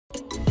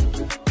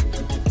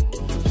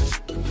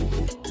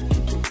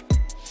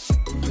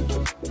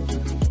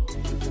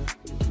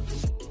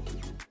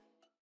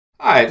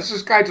Hi, this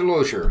is Guy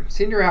DeLozier,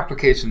 Senior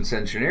Applications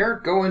Engineer,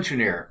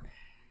 GoEngineer.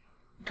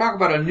 Talk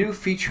about a new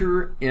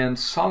feature in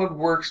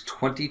SOLIDWORKS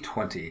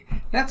 2020.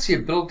 That's the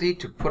ability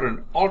to put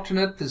an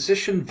alternate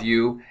position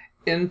view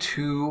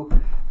into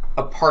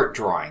a part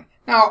drawing.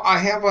 Now, I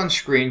have on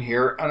screen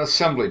here an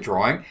assembly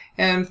drawing,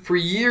 and for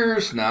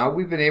years now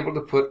we've been able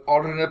to put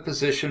alternate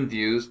position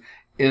views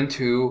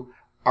into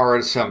our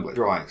assembly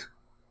drawings.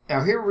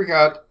 Now here we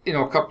got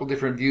a couple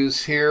different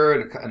views here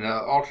and an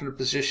alternate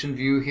position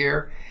view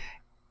here.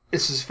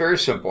 This is very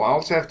simple.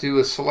 All I have to do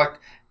is select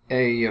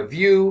a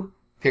view,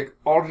 pick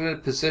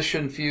alternate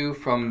position view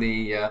from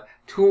the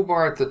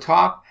toolbar at the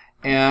top,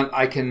 and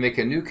I can make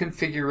a new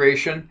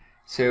configuration.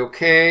 Say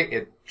OK,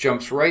 it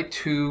jumps right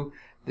to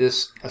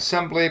this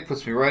assembly,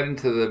 puts me right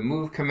into the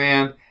move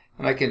command,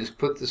 and I can just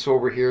put this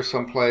over here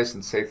someplace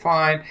and say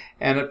fine,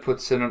 and it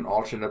puts in an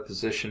alternate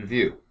position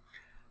view.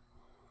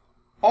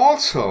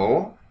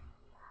 Also,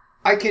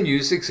 I can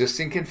use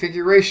existing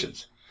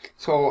configurations.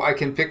 So I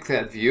can pick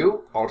that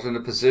view,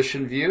 alternate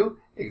position view,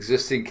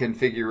 existing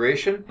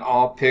configuration.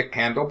 I'll pick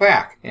handle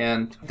back.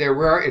 And there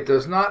we are. It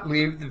does not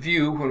leave the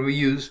view when we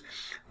use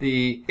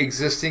the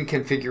existing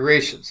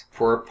configurations.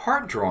 For a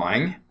part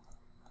drawing,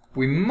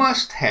 we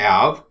must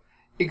have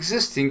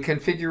existing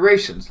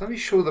configurations. Let me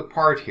show the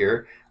part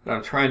here that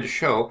I'm trying to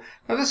show.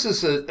 Now this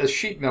is a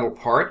sheet metal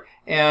part,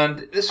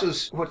 and this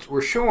is what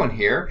we're showing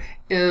here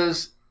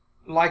is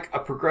like a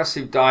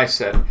progressive die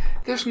set.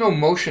 There's no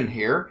motion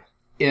here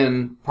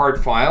in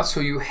part file, so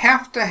you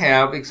have to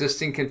have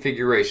existing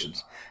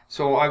configurations.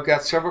 So I've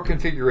got several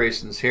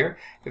configurations here.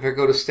 If I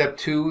go to step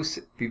 2,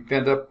 we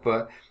bend up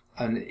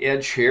an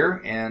edge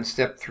here, and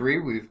step 3,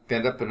 we've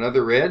bent up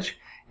another edge,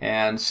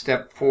 and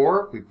step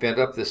 4, we've bent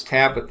up this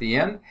tab at the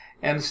end,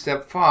 and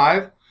step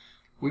 5,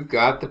 we've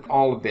got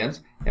all the bends.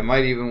 I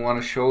might even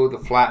want to show the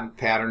flattened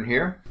pattern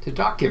here. To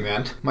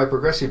document my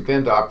progressive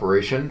bend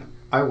operation,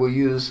 I will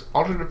use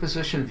alternate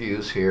position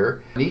views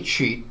here on each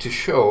sheet to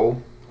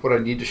show what I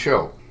need to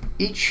show.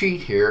 Each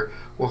sheet here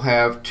will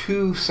have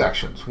two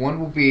sections. One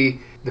will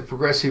be the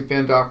progressive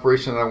bend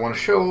operation that I want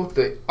to show.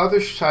 The other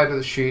side of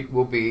the sheet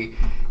will be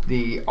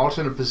the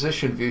alternate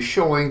position view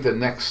showing the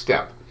next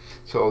step.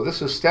 So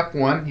this is step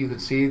 1. You can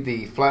see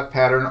the flat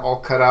pattern all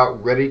cut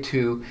out, ready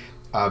to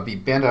be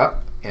bent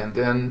up. And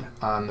then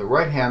on the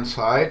right hand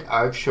side,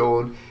 I've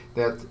shown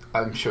that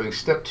I'm showing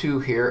step 2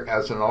 here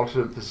as an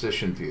alternate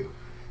position view.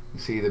 You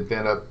see the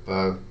bent up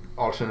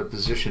alternate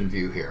position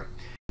view here.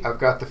 I've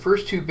got the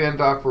first two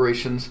bend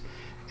operations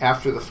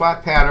after the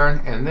flat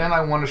pattern, and then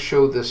I want to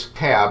show this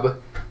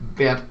tab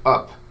bent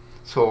up.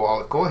 So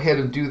I'll go ahead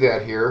and do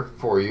that here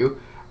for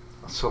you.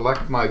 I'll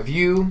select my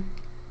view,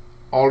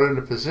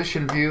 alternate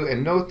position view,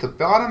 and note the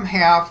bottom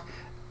half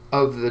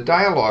of the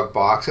dialog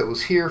box that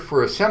was here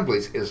for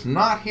assemblies is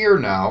not here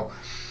now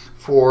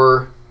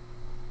for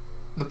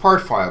the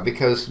part file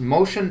because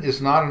motion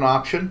is not an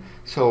option.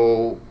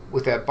 So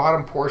with that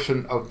bottom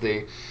portion of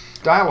the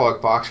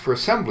dialog box for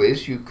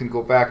assemblies, you can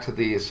go back to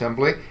the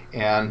assembly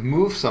and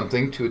move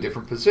something to a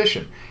different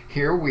position.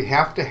 Here we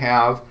have to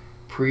have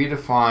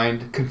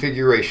predefined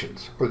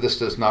configurations or this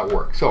does not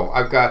work. So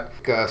I've got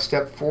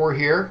step 4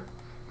 here,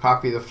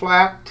 copy the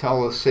flat,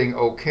 tell this thing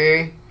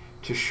OK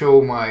to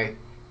show my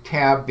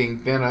tab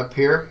being bent up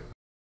here.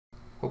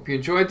 Hope you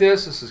enjoyed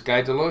this. This is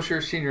Guy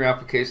DeLozier, Senior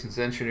Applications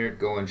Engineer at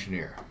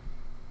GoEngineer.